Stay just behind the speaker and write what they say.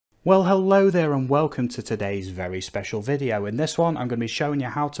Well, hello there and welcome to today's very special video. In this one I'm going to be showing you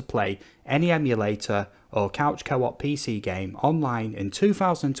how to play any emulator or couch co-op PC game online in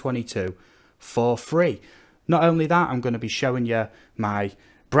 2022 for free. Not only that, I'm going to be showing you my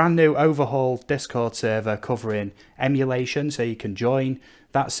brand new overhauled Discord server covering emulation, so you can join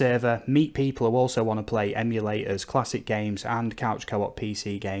that server, meet people who also want to play emulators, classic games and couch co-op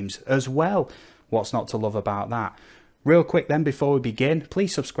PC games as well. What's not to love about that? Real quick then, before we begin,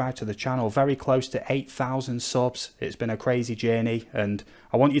 please subscribe to the channel. Very close to 8,000 subs. It's been a crazy journey and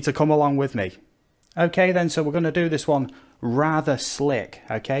I want you to come along with me. Okay then, so we're going to do this one rather slick.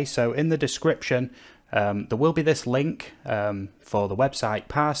 Okay, so in the description there will be this link for the website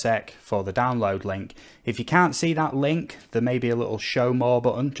Parsec for the download link. If you can't see that link, there may be a little show more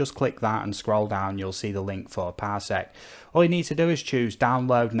button. Just click that and scroll down, you'll see the link for Parsec. All you need to do is choose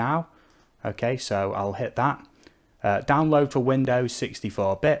download now. Okay, so I'll hit that. Download for Windows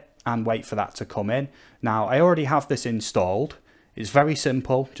 64-bit and wait for that to come in. Now I already have this installed. It's very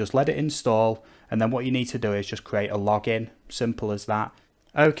simple, just let it install and then what you need to do is just create a login, simple as that.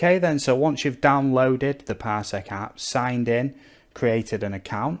 Okay then, so once you've downloaded the Parsec app, signed in, created an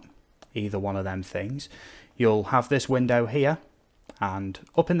account, either one of them things, you'll have this window here and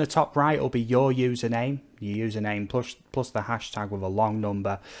up in the top right will be your username plus the hashtag with a long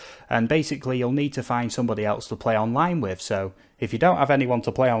number, and basically you'll need to find somebody else to play online with. So if you don't have anyone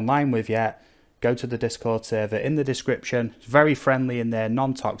to play online with yet, go to the Discord server in the description. It's very friendly in there,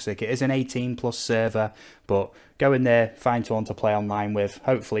 non-toxic. It is an 18+ server, but go in there, find someone to play online with.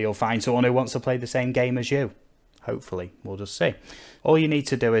 Hopefully you'll find someone who wants to play the same game as you. Hopefully, we'll just see. All you need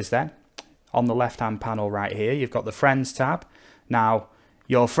to do is then, on the left hand panel right here, you've got the Friends tab. Now,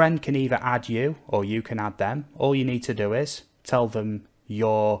 your friend can either add you or you can add them. All you need to do is tell them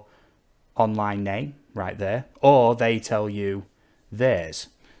your online name right there, or they tell you theirs.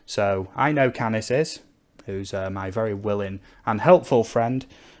 So I know Canis is, who's my very willing and helpful friend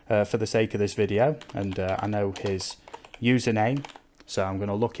for the sake of this video, and I know his username, so I'm going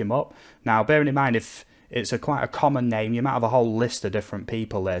to look him up. Now, bearing in mind, if it's quite a common name, you might have a whole list of different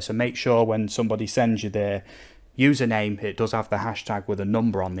people there, so make sure when somebody sends you their username, it does have the hashtag with a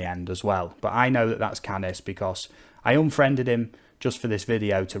number on the end as well. But I know that that's Canis because I unfriended him just for this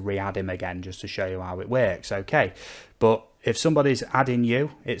video to re-add him again, just to show you how it works. Okay, but if somebody's adding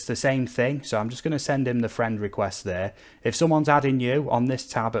you, it's the same thing. So I'm just going to send him the friend request there. If someone's adding you on this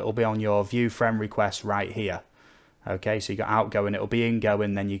tab, it'll be on your view friend request right here. Okay, so you got outgoing, it'll be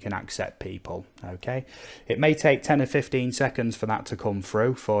ingoing, then you can accept people. Okay, it may take 10 or 15 seconds for that to come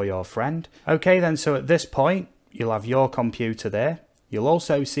through for your friend. Okay then, so at this point you'll have your computer there. You'll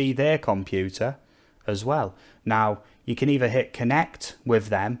also see their computer as well. Now you can either hit connect with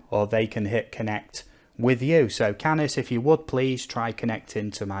them or they can hit connect with you. So Canis, if you would please try connecting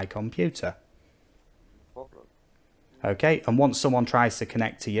to my computer. Okay, and once someone tries to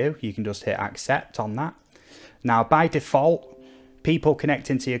connect to you, you can just hit accept on that. Now by default, people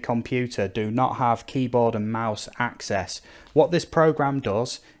connecting to your computer do not have keyboard and mouse access. What this program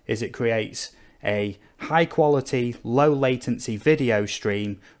does is it creates a high quality, low latency video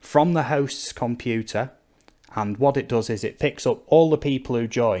stream from the host's computer, and what it does is it picks up all the people who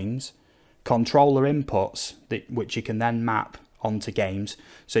joins, controller inputs, which you can then map onto games,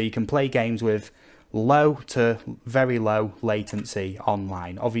 so you can play games with low to very low latency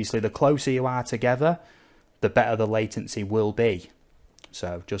online. Obviously the closer you are together, the better the latency will be,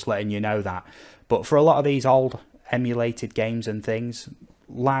 so just letting you know that. But for a lot of these old emulated games and things,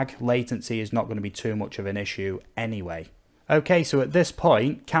 latency is not going to be too much of an issue anyway. Okay, so at this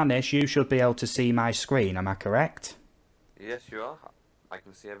point, Canis, you should be able to see my screen, am I correct? Yes, you are. I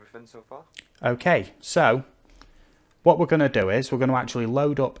can see everything so far. Okay, so what we're going to do is we're going to actually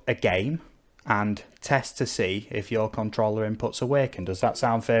load up a game and test to see if your controller inputs are working. Does that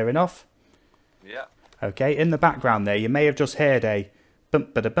sound fair enough? Yeah. Okay, in the background there, you may have just heard a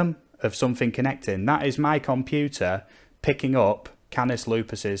bump-ba-da-bum of something connecting. That is my computer picking up Canis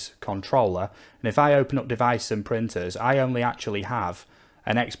Lupus's controller, and if I open up devices and printers, I only actually have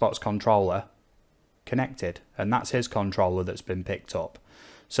an Xbox controller connected, and that's his controller that's been picked up.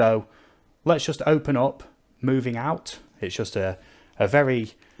 So let's just open up Moving Out. It's just a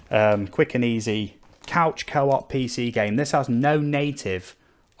very quick and easy couch co-op PC game. This has no native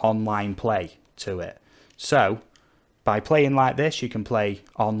online play to it, so by playing like this you can play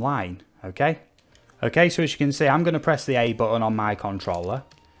online. Okay, so as you can see, I'm going to press the A button on my controller.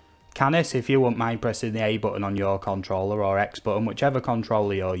 Canis, if you wouldn't mind pressing the A button on your controller, or X button, whichever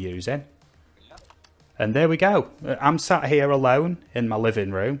controller you're using. Yeah. And there we go. I'm sat here alone in my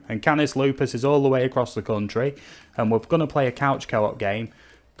living room, and Canis Lupus is all the way across the country, and we're going to play a couch co-op game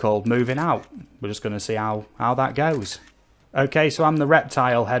called Moving Out. We're just going to see how that goes. Okay, so I'm the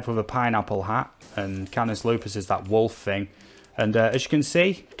reptile head with a pineapple hat, and Canis Lupus is that wolf thing. And as you can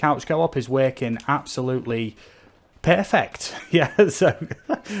see, Couch Co-op is working absolutely perfect. Yeah, so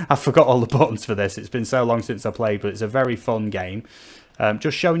I forgot all the buttons for this. It's been so long since I played, but it's a very fun game.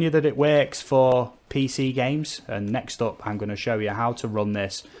 Just showing you that it works for PC games. And next up, I'm going to show you how to run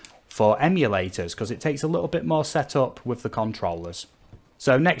this for emulators, because it takes a little bit more setup with the controllers.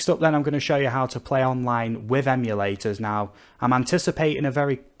 So next up then, I'm going to show you how to play online with emulators. Now, I'm anticipating a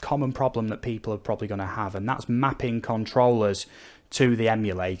very common problem that people are probably going to have, and that's mapping controllers to the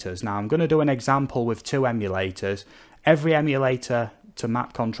emulators. Now, I'm going to do an example with 2 emulators. Every emulator to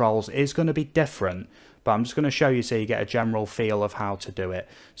map controls is going to be different, but I'm just going to show you so you get a general feel of how to do it.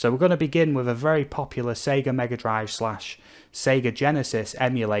 So we're going to begin with a very popular Sega Mega Drive / Sega Genesis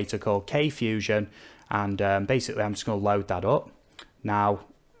emulator called K-Fusion, and basically I'm just going to load that up. Now,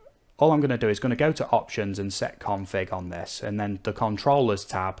 all I'm going to do is going to go to options and set config on this, and then the controllers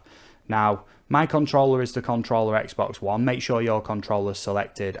tab. Now, my controller is the controller Xbox One. Make sure your controller is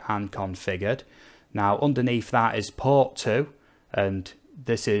selected and configured. Now, underneath that is port 2, and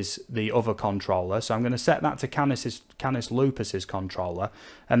this is the other controller. So I'm going to set that to Canis Lupus's controller,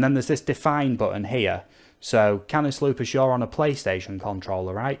 and then there's this define button here. So Canis Lupus, you're on a PlayStation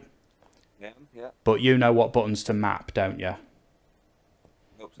controller, right? Yeah. But you know what buttons to map, don't you?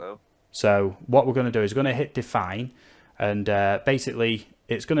 Hope so. So what we're going to do is we're going to hit define, and basically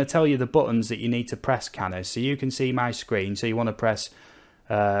it's going to tell you the buttons that you need to press, Canis. So you can see my screen. So you want to press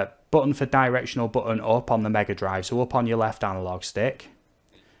button for directional button up on the Mega Drive. So up on your left analog stick,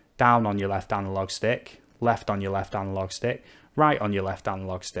 down on your left analog stick, left on your left analog stick, right on your left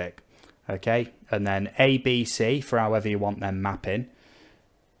analog stick. Okay, and then A, B, C for however you want them mapping.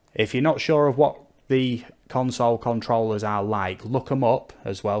 If you're not sure of what the console controllers are like, look them up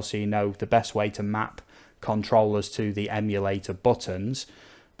as well so you know the best way to map controllers to the emulator buttons,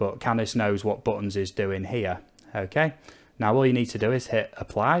 but Canis knows what buttons is doing here. Okay, now all you need to do is hit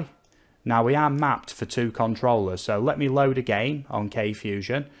apply. Now we are mapped for 2 controllers, so let me load a game on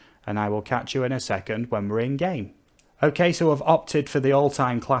K-Fusion and I will catch you in a second when we're in game. Okay, so I've opted for the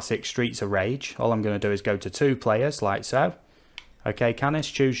all-time classic Streets of Rage. All I'm going to do is go to 2 players like so. Okay, Canis,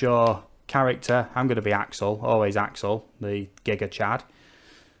 choose your character. I'm going to be Axel, always Axel, the Giga Chad.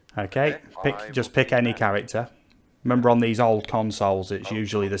 Okay, just pick any character. Remember, on these old consoles, it's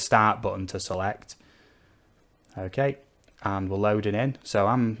usually the start button to select. Okay, and we're loading in. So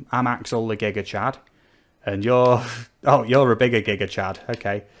I'm Axel, the Giga Chad, and you're a bigger Giga Chad.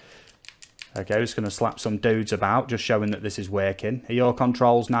 Okay, just going to slap some dudes about, just showing that this is working. Are your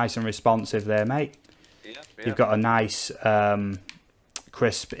controls nice and responsive there, mate? Yeah. You've got a nice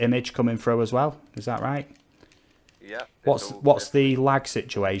crisp image coming through as well, is that right? Yeah. What's the lag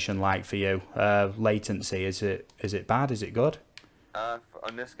situation like for you? Latency, is it bad? Is it good? On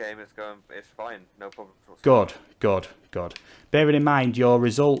this game it's fine, no problem. Good. Bearing in mind your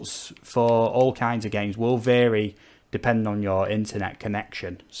results for all kinds of games will vary depending on your internet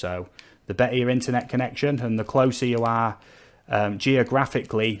connection. So the better your internet connection and the closer you are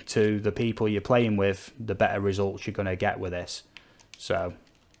geographically to the people you're playing with, the better results you're going to get with this. So,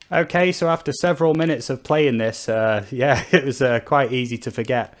 okay, so after several minutes of playing this, yeah, it was quite easy to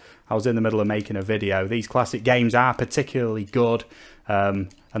forget I was in the middle of making a video. These classic games are particularly good, and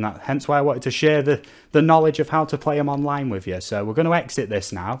hence why I wanted to share the knowledge of how to play them online with you. So we're going to exit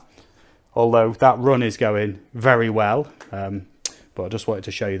this now, although that run is going very well, but I just wanted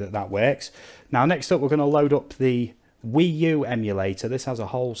to show you that works. Now, next up, we're going to load up the Wii U emulator. This has a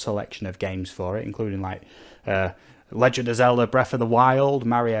whole selection of games for it, including like Legend of Zelda Breath of the Wild,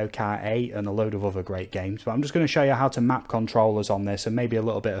 Mario Kart 8, and a load of other great games. But I'm just going to show you how to map controllers on this, and maybe a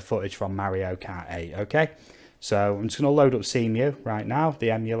little bit of footage from Mario Kart 8, okay? So I'm just going to load up CMU right now,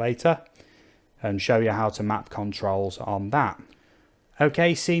 the emulator, and show you how to map controls on that.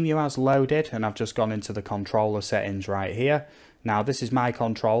 Okay, CMU has loaded, and I've just gone into the controller settings right here. Now, this is my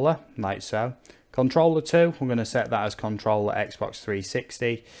controller, like so. Controller 2, we're going to set that as controller Xbox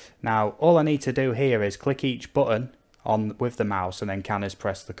 360. Now, all I need to do here is click each button with the mouse, and then Canis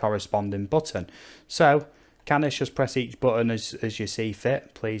press the corresponding button. So, Canis, just press each button as you see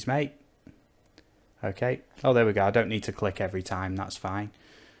fit, please, mate. Okay. Oh, there we go. I don't need to click every time. That's fine.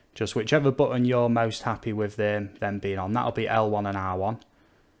 Just whichever button you're most happy with them being on. That'll be L1 and R1.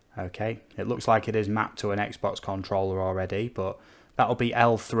 Okay. It looks like it is mapped to an Xbox controller already, but that'll be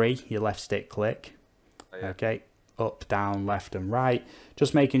L3, your left stick click. Oh, yeah. Okay. Up, down, left and right.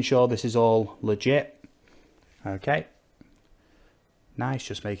 Just making sure this is all legit. Okay. Nice.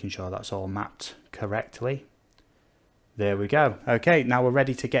 Just making sure that's all mapped correctly. There we go. Okay, now we're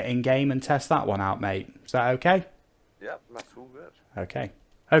ready to get in game and test that one out, mate. Is that okay? Yep, that's all good. Okay.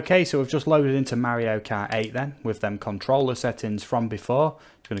 Okay, so we've just loaded into Mario Kart 8 then, with them controller settings from before.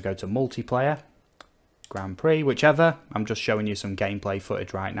 It's going to go to multiplayer, Grand Prix, whichever. I'm just showing you some gameplay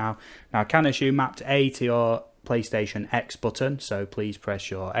footage right now. Now, Canis, you mapped A to your PlayStation X button, so please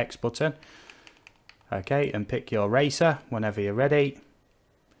press your X button. Okay, and pick your racer whenever you're ready.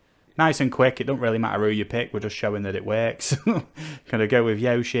 Nice and quick, it don't really matter who you pick, we're just showing that it works. Gonna go with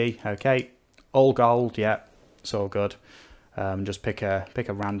Yoshi, okay. All gold, yeah, it's all good. Just pick a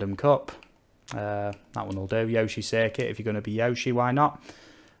random cup. That one will do. Yoshi circuit, if you're gonna be Yoshi, why not?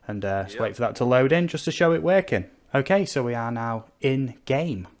 And just wait for that to load in just to show it working. Okay, so we are now in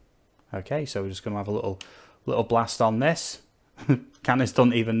game. Okay, so we're just gonna have a little blast on this. Canis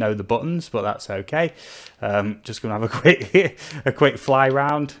doesn't even know the buttons, but that's okay. Just gonna have a quick fly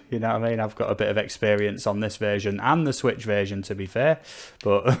round. You know what I mean? I've got a bit of experience on this version and the Switch version, to be fair,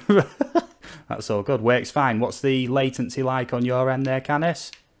 but that's all good. Works fine. What's the latency like on your end there,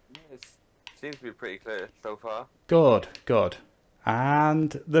 Canis? It seems to be pretty clear so far. Good, good.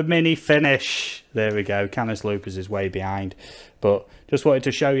 And the mini finish. There we go. Canis Lucas is way behind, but just wanted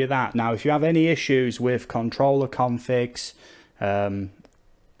to show you that. Now, if you have any issues with controller configs,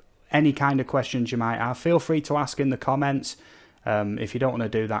 any kind of questions you might have, feel free to ask in the comments. If you don't want to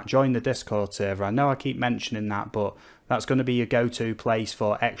do that, join the Discord server. I know I keep mentioning that, but that's going to be your go-to place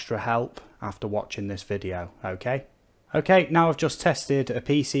for extra help after watching this video, okay? Okay, now I've just tested a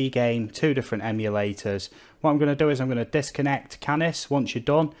PC game, 2 different emulators. What I'm going to do is I'm going to disconnect Canis. Once you're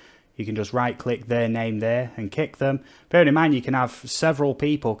done, you can just right-click their name there and kick them. Bearing in mind, you can have several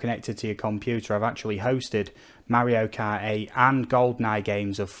people connected to your computer. I've actually hosted Mario Kart 8 and GoldenEye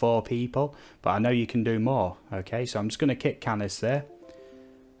games of 4 people, but I know you can do more. Okay, so I'm just going to kick Canis there.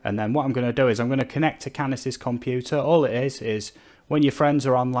 And then what I'm going to do is I'm going to connect to Canis's computer. All it is when your friends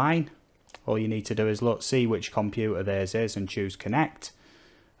are online, all you need to do is look, see which computer theirs is and choose connect.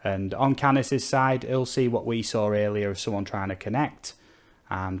 And on Canis's side, it'll see what we saw earlier of someone trying to connect.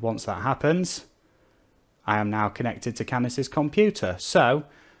 And once that happens, I am now connected to Canis's computer. So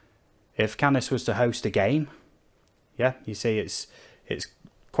if Canis was to host a game, yeah, you see it's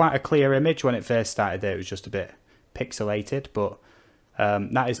quite a clear image. When it first started there, it was just a bit pixelated, but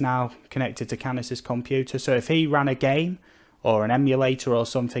that is now connected to Canis's computer. So if he ran a game or an emulator or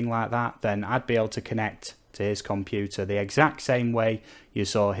something like that, then I'd be able to connect to his computer the exact same way you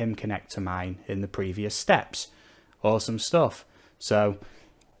saw him connect to mine in the previous steps. Awesome stuff. So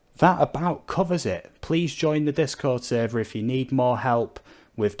that about covers it. Please join the Discord server if you need more help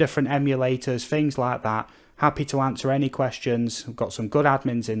with different emulators, things like that. Happy to answer any questions. We've got some good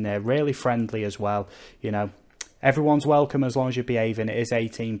admins in there, really friendly as well. You know, everyone's welcome as long as you're behaving. It is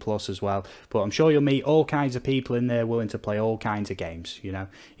 18 plus as well, but I'm sure you'll meet all kinds of people in there willing to play all kinds of games. You know,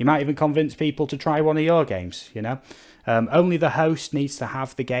 you might even convince people to try one of your games. You know, only the host needs to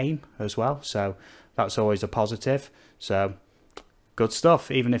have the game as well, so that's always a positive. So good stuff.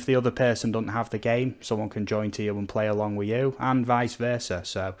 Even if the other person doesn't have the game, someone can join to you and play along with you, and vice versa.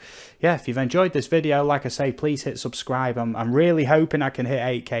 So yeah, if you've enjoyed this video, like I say, please hit subscribe. I'm really hoping I can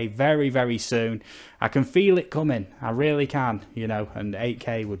hit 8K very, very soon. I can feel it coming. I really can, you know, and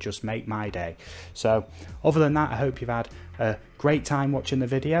 8K would just make my day. So other than that, I hope you've had a great time watching the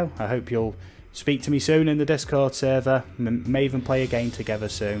video. I hope you'll speak to me soon in the Discord server. May even play a game together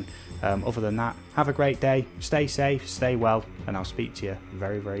soon. Other than that, have a great day, stay safe, stay well, and I'll speak to you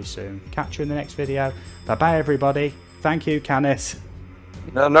very, very soon. Catch you in the next video. Bye bye everybody. Thank you, Canis.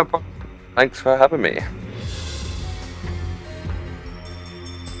 No problem. Thanks for having me.